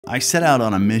I set out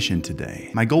on a mission today.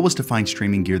 My goal was to find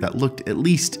streaming gear that looked at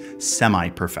least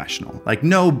semi-professional. Like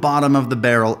no bottom of the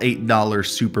barrel $8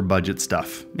 super budget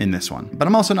stuff in this one. But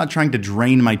I'm also not trying to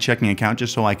drain my checking account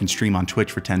just so I can stream on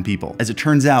Twitch for 10 people. As it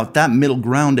turns out, that middle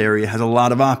ground area has a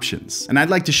lot of options. And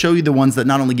I'd like to show you the ones that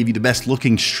not only give you the best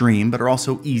looking stream, but are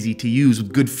also easy to use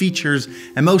with good features,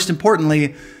 and most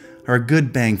importantly, are a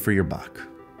good bang for your buck.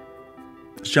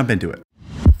 Let's jump into it.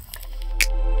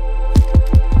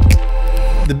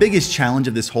 The biggest challenge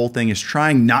of this whole thing is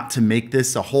trying not to make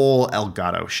this a whole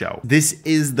Elgato show. This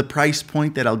is the price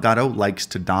point that Elgato likes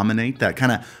to dominate, that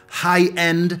kind of high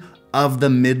end of the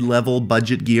mid-level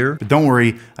budget gear. But don't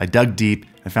worry, I dug deep,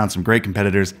 I found some great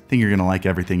competitors. I think you're gonna like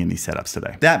everything in these setups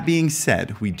today. That being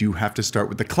said, we do have to start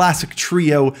with the classic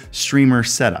trio streamer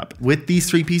setup. With these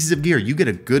three pieces of gear, you get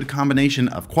a good combination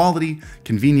of quality,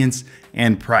 convenience,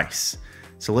 and price.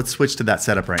 So let's switch to that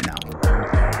setup right now.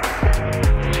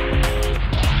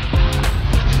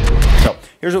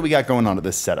 Here's what we got going on at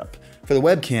this setup. For the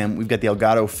webcam, we've got the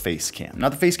Elgato Facecam.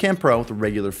 Not the Facecam Pro, the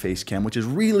regular Facecam, which is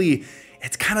really,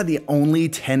 it's kind of the only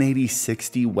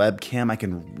 1080-60 webcam I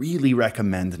can really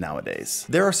recommend nowadays.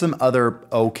 There are some other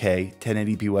okay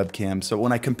 1080p webcams, so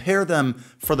when I compare them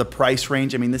for the price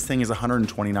range, I mean, this thing is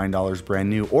 $129 brand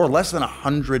new, or less than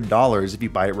 $100 if you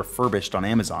buy it refurbished on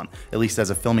Amazon, at least as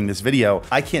of filming this video.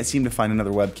 I can't seem to find another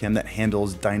webcam that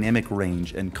handles dynamic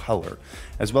range and color,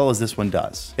 as well as this one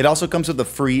does. It also comes with the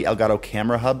free Elgato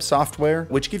Camera Hub software,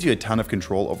 which gives you a ton of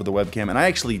control over the webcam, and I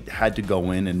actually had to go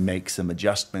in and make some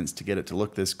adjustments to get it to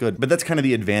look this good. But that's kind of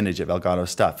the advantage of Elgato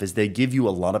stuff, is they give you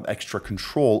a lot of extra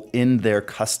control in their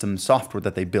custom software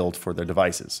that they build for their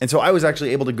devices. And so I was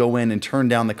actually able to go in and turn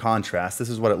down the contrast. This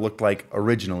is what it looked like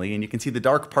originally, and you can see the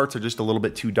dark parts are just a little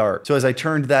bit too dark. So as I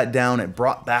turned that down, it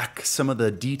brought back some of the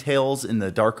details in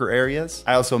the darker areas.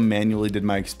 I also manually did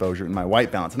my exposure and my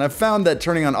white balance, and I've found that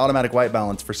turning on automatic white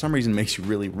balance for some reason makes you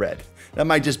really red. That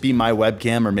might just be my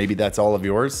webcam, or maybe that's all of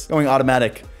yours. Going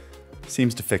automatic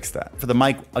seems to fix that. For the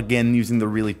mic, again, using the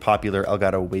really popular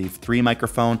Elgato Wave 3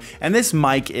 microphone. And this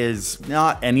mic is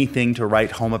not anything to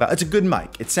write home about. It's a good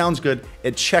mic. It sounds good.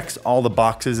 It checks all the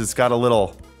boxes. It's got a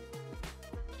little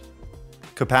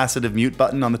capacitive mute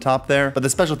button on the top there. But the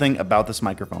special thing about this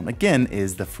microphone, again,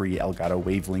 is the free Elgato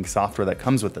Wavelink software that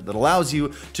comes with it that allows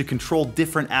you to control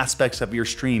different aspects of your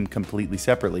stream completely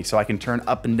separately. So I can turn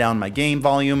up and down my game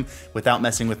volume without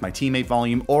messing with my teammate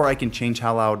volume, or I can change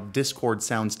how loud Discord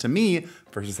sounds to me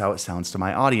versus how it sounds to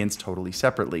my audience totally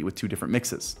separately with two different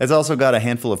mixes. It's also got a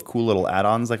handful of cool little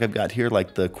add-ons like I've got here,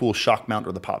 like the cool shock mount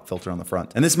or the pop filter on the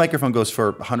front. And this microphone goes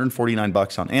for 149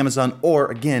 bucks on Amazon, or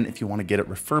again, if you want to get it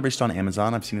refurbished on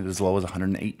Amazon, I've seen it as low as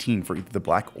 118 for either the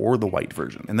black or the white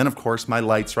version. And then of course, my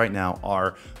lights right now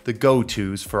are the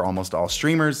go-tos for almost all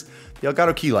streamers. The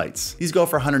Elgato key lights. These go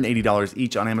for $180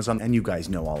 each on Amazon, and you guys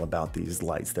know all about these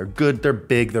lights. They're good, they're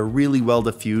big, they're really well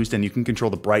diffused, and you can control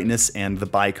the brightness and the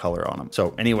bicolor on them.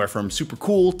 So anywhere from super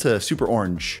cool to super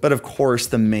orange. But of course,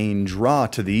 the main draw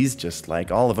to these, just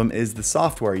like all of them, is the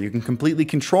software. You can completely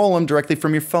control them directly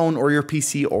from your phone or your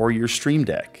PC or your Stream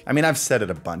Deck. I mean, I've said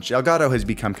it a bunch. Elgato has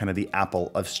become kind of the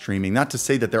Apple of streaming. Not to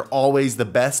say that they're always the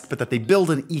best, but that they build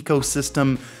an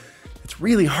ecosystem it's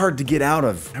really hard to get out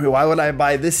of. I mean, why would I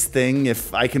buy this thing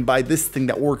if I can buy this thing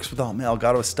that works with all my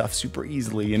Elgato stuff super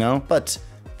easily, you know? But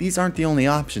these aren't the only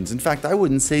options. In fact, I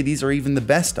wouldn't say these are even the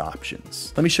best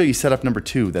options. Let me show you setup number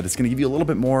 2 that is gonna give you a little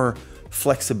bit more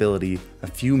flexibility, a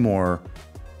few more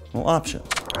options.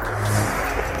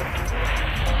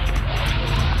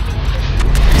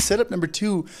 Setup number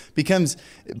 2 becomes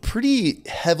pretty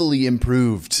heavily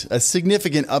improved, a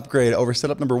significant upgrade over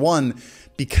setup number 1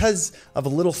 because of a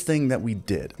little thing that we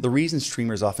did. The reason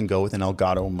streamers often go with an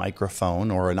Elgato microphone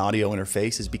or an audio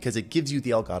interface is because it gives you the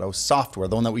Elgato software,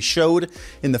 the one that we showed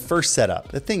in the first setup.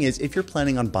 The thing is, if you're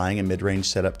planning on buying a mid-range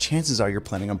setup, chances are you're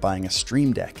planning on buying a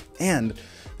Stream Deck. And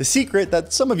the secret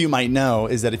that some of you might know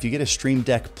is that if you get a Stream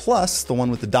Deck Plus, the one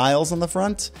with the dials on the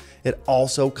front, it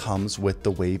also comes with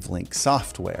the Wavelink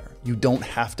software. You don't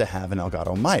have to have an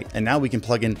Elgato mic. And now we can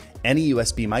plug in any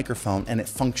USB microphone and it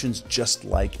functions just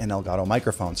like an Elgato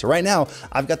microphone. So right now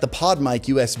I've got the PodMic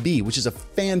USB, which is a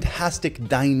fantastic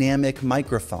dynamic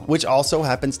microphone, which also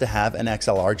happens to have an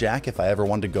XLR jack if I ever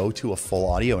wanted to go to a full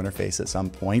audio interface at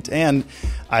some point. And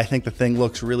I think the thing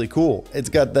looks really cool. It's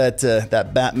got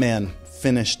that Batman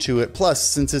finish to it. Plus,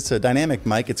 since it's a dynamic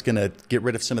mic, it's gonna get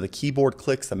rid of some of the keyboard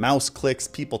clicks, the mouse clicks,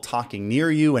 people talking near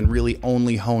you, and really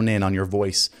only hone in on your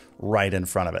voice right in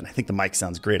front of it. And I think the mic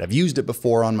sounds great. I've used it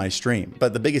before on my stream.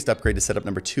 But the biggest upgrade to setup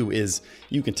number 2 is,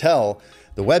 you can tell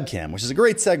the webcam, which is a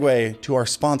great segue to our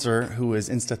sponsor, who is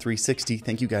Insta360.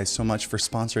 Thank you guys so much for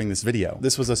sponsoring this video.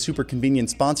 This was a super convenient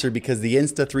sponsor because the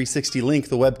Insta360 link,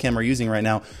 the webcam we're using right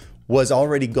now, was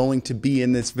already going to be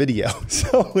in this video.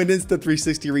 So when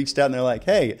Insta360 reached out and they're like,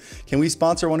 hey, can we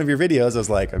sponsor one of your videos? I was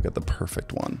like, I've got the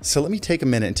perfect one. So let me take a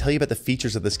minute and tell you about the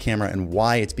features of this camera and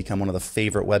why it's become one of the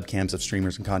favorite webcams of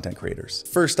streamers and content creators.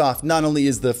 First off, not only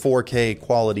is the 4K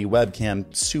quality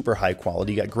webcam super high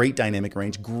quality, you got great dynamic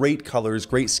range, great colors,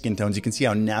 great skin tones. You can see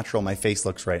how natural my face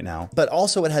looks right now, but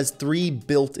also it has 3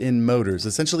 built-in motors,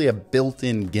 essentially a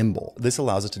built-in gimbal. This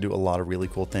allows us to do a lot of really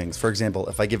cool things. For example,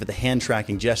 if I give it the hand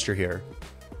tracking gesture here,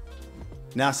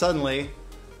 now suddenly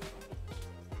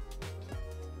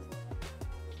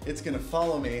it's gonna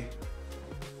follow me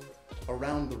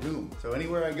around the room. So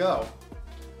anywhere I go,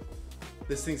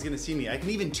 this thing's gonna see me. I can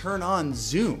even turn on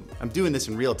zoom. I'm doing this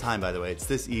in real time, by the way. It's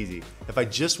this easy. If I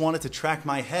just wanted to track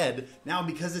my head, now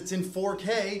because it's in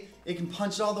 4K, it can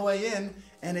punch all the way in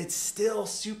and it's still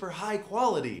super high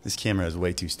quality. This camera is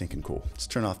way too stinking cool. Let's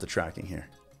turn off the tracking here.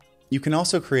 You can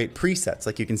also create presets,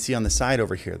 like you can see on the side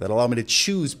over here, that allow me to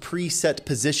choose preset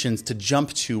positions to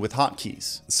jump to with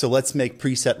hotkeys. So let's make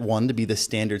preset 1 to be the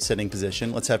standard setting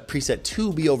position. Let's have preset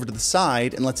 2 be over to the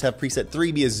side, and let's have preset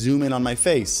 3 be a zoom in on my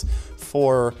face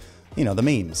for, you know, the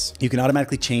memes. You can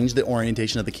automatically change the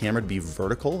orientation of the camera to be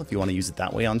vertical if you want to use it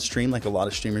that way on stream, like a lot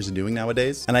of streamers are doing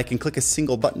nowadays. And I can click a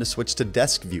single button to switch to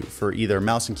desk view for either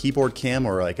mouse and keyboard cam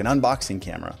or like an unboxing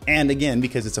camera. And again,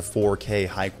 because it's a 4K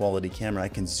high quality camera, I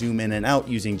can zoom in and out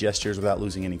using gestures without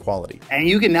losing any quality. And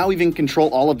you can now even control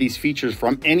all of these features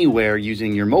from anywhere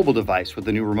using your mobile device with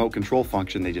the new remote control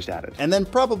function they just added. And then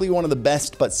probably one of the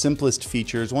best but simplest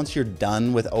features, once you're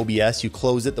done with OBS, you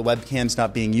close it, the webcam's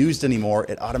not being used anymore,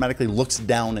 it automatically looks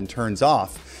down and turns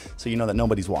off, so you know that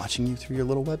nobody's watching you through your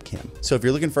little webcam. So if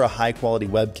you're looking for a high quality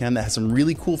webcam that has some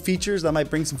really cool features that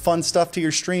might bring some fun stuff to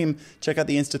your stream, check out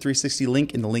the Insta360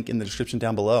 link in the description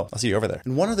down below. I'll see you over there.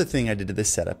 And one other thing I did to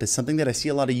this setup is something that I see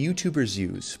a lot of YouTubers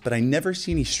use, but I never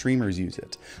see any streamers use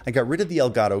it. I got rid of the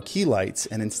Elgato key lights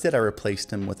and instead I replaced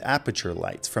them with aperture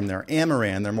lights from their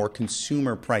Amaran, their more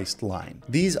consumer priced line.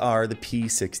 These are the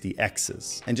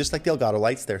P60Xs. And just like the Elgato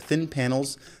lights, they're thin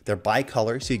panels, they're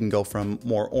bicolor, so you can go from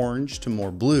more orange to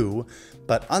more blue,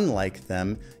 but unlike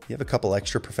them, you have a couple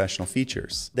extra professional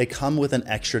features. They come with an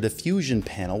extra diffusion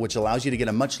panel, which allows you to get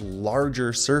a much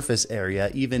larger surface area,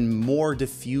 even more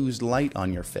diffused light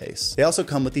on your face. They also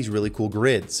come with these really cool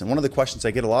grids. And one of the questions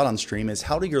I get a lot on stream is,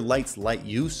 how do your lights light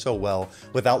you so well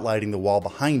without lighting the wall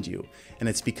behind you? And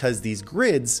it's because these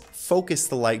grids focus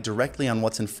the light directly on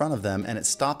what's in front of them and it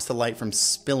stops the light from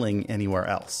spilling anywhere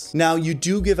else. Now, you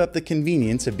do give up the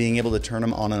convenience of being able to turn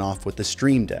them on and off with the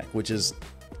Stream Deck, which is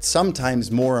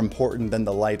sometimes more important than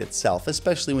the light itself,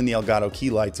 especially when the Elgato key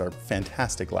lights are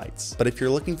fantastic lights. But if you're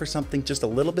looking for something just a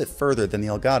little bit further than the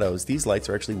Elgatos, these lights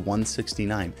are actually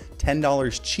 $169,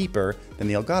 $10 cheaper than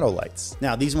the Elgato lights.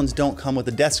 Now, these ones don't come with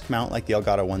a desk mount like the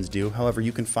Elgato ones do. However,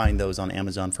 you can find those on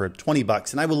Amazon for 20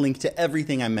 bucks, and I will link to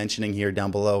everything I'm mentioning here down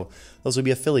below. Those will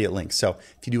be affiliate links. So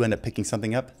if you do end up picking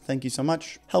something up, thank you so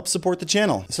much. Help support the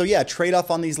channel. So yeah, trade-off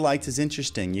on these lights is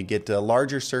interesting. You get a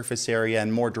larger surface area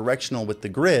and more directional with the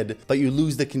grid, but you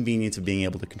lose the convenience of being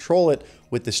able to control it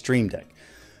with the Stream Deck.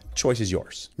 Choice is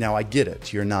yours. Now, I get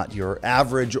it. You're not your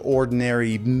average,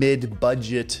 ordinary,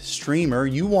 mid-budget streamer.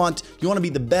 You want to be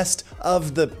the best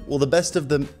of the, well, the best of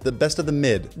the mid. The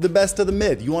best of the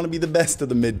mid. You want to be the best of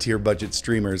the mid-tier budget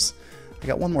streamers. I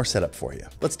got one more setup for you.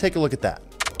 Let's take a look at that.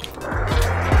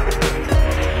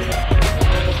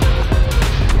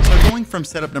 So going from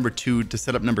setup number 2 to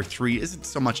setup number 3 isn't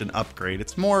so much an upgrade.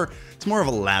 It's more of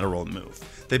a lateral move.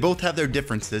 They both have their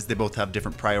differences. They both have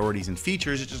different priorities and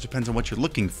features. It just depends on what you're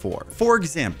looking for. For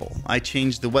example, I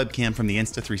changed the webcam from the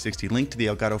Insta360 Link to the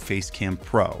Elgato Facecam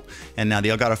Pro. And now the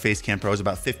Elgato Facecam Pro is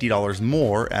about $50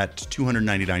 more at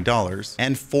 $299.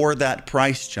 And for that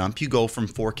price jump, you go from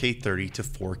 4K 30 to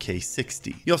 4K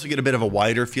 60. You also get a bit of a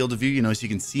wider field of view, you know, so you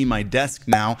can see my desk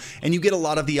now, and you get a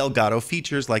lot of the Elgato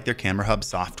features like their Camera Hub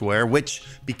software, which,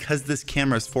 because this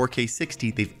camera is 4K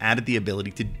 60, they've added the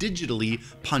ability to digitally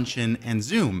punch in and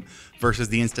zoom versus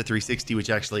the Insta360,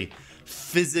 which actually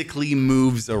physically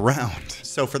moves around.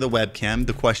 So for the webcam,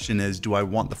 the question is, do I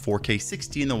want the 4K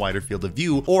 60 in the wider field of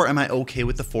view, or am I okay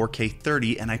with the 4K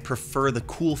 30 and I prefer the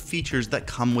cool features that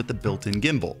come with the built-in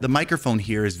gimbal? The microphone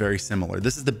here is very similar.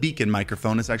 This is the Beacon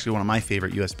microphone. It's actually one of my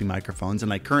favorite USB microphones,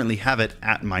 and I currently have it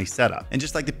at my setup. And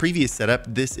just like the previous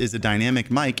setup, this is a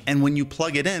dynamic mic, and when you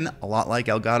plug it in, a lot like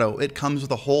Elgato, it comes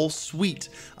with a whole suite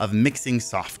of mixing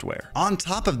software. On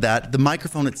top of that, the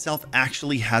microphone itself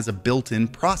actually has a built-in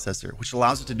processor, which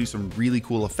allows it to do some really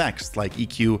cool effects like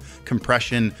EQ,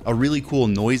 compression, a really cool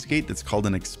noise gate that's called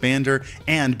an expander,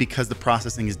 and because the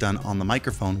processing is done on the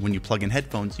microphone, when you plug in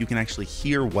headphones, you can actually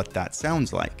hear what that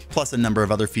sounds like. Plus a number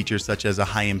of other features such as a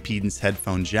high impedance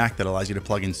headphone jack that allows you to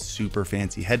plug in super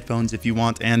fancy headphones if you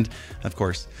want, and of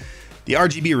course, the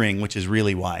RGB ring, which is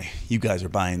really why you guys are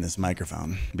buying this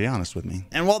microphone, be honest with me.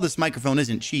 And while this microphone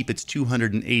isn't cheap, it's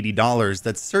 $280.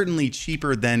 That's certainly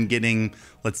cheaper than getting,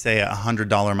 let's say, a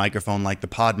 $100 microphone like the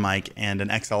PodMic and an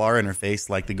XLR interface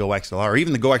like the Go XLR, or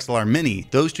even the Go XLR Mini.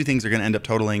 Those two things are gonna end up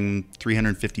totaling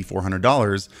 $350,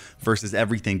 $400 versus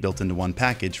everything built into one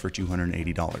package for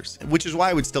 $280, which is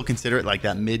why I would still consider it like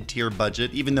that mid-tier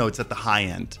budget, even though it's at the high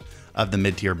end of the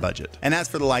mid-tier budget. And as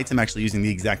for the lights, I'm actually using the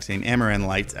exact same Amaran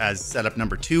lights as setup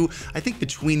number 2. I think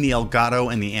between the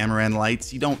Elgato and the Amaran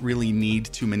lights, you don't really need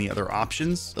too many other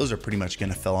options. Those are pretty much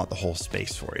gonna fill out the whole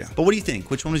space for you. But what do you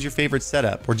think? Which one was your favorite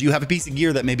setup? Or do you have a piece of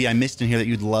gear that maybe I missed in here that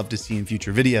you'd love to see in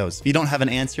future videos? If you don't have an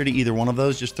answer to either one of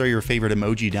those, just throw your favorite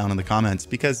emoji down in the comments,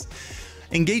 because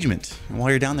engagement. And while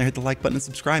you're down there, hit the like button and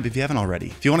subscribe if you haven't already.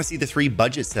 If you want to see the 3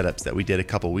 budget setups that we did a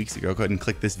couple weeks ago, go ahead and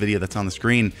click this video that's on the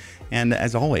screen. And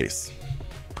as always,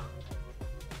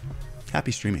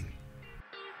 happy streaming.